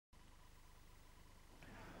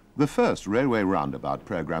The first railway roundabout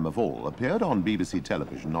programme of all appeared on BBC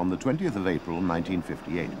television on the 20th of April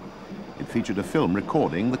 1958. It featured a film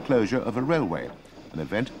recording the closure of a railway, an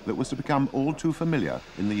event that was to become all too familiar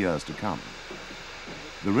in the years to come.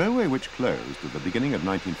 The railway which closed at the beginning of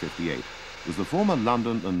 1958 was the former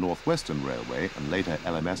London and North Western Railway and later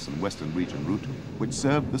LMS and Western Region route which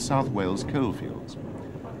served the South Wales coalfields.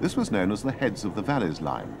 This was known as the Heads of the Valleys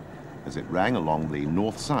line, as it ran along the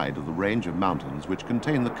north side of the range of mountains which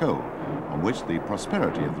contain the coal on which the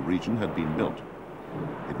prosperity of the region had been built.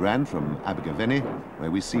 It ran from Abergavenny, where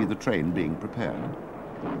we see the train being prepared.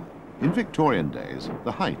 In Victorian days,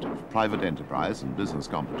 the height of private enterprise and business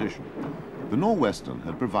competition, the North-Western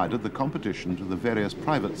had provided the competition to the various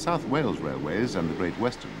private South Wales railways and the Great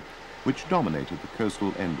Western, which dominated the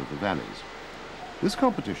coastal end of the valleys. This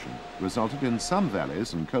competition resulted in some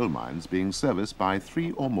valleys and coal mines being serviced by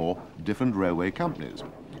 3 or more different railway companies,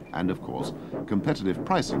 and of course, competitive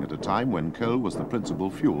pricing at a time when coal was the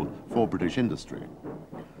principal fuel for British industry.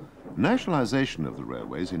 Nationalisation of the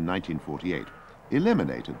railways in 1948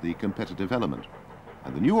 eliminated the competitive element,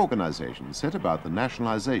 and the new organisation set about the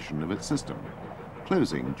nationalisation of its system,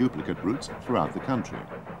 closing duplicate routes throughout the country.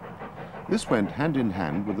 This went hand in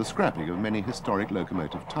hand with the scrapping of many historic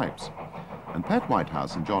locomotive types, and Pat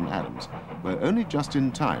Whitehouse and John Adams were only just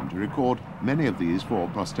in time to record many of these for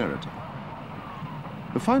posterity.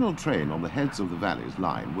 The final train on the Heads of the Valleys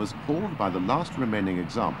line was hauled by the last remaining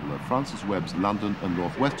example of Francis Webb's London and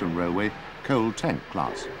North Western Railway coal tank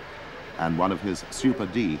class, and one of his Super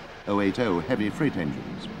D 080 heavy freight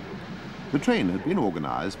engines. The train had been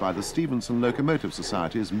organised by the Stevenson Locomotive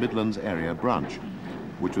Society's Midlands area branch,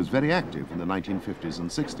 which was very active in the 1950s and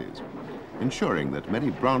 60s, ensuring that many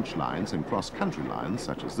branch lines and cross-country lines,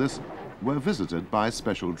 such as this, were visited by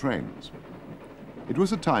special trains. It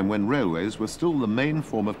was a time when railways were still the main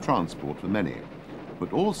form of transport for many,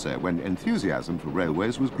 but also when enthusiasm for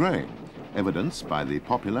railways was growing, evidenced by the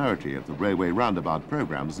popularity of the railway roundabout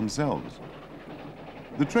programmes themselves.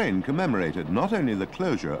 The train commemorated not only the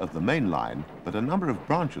closure of the main line, but a number of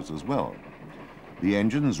branches as well. The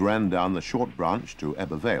engines ran down the short branch to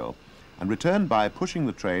Ebbw Vale and returned by pushing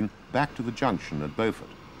the train back to the junction at Beaufort.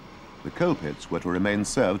 The coal pits were to remain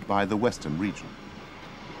served by the Western region.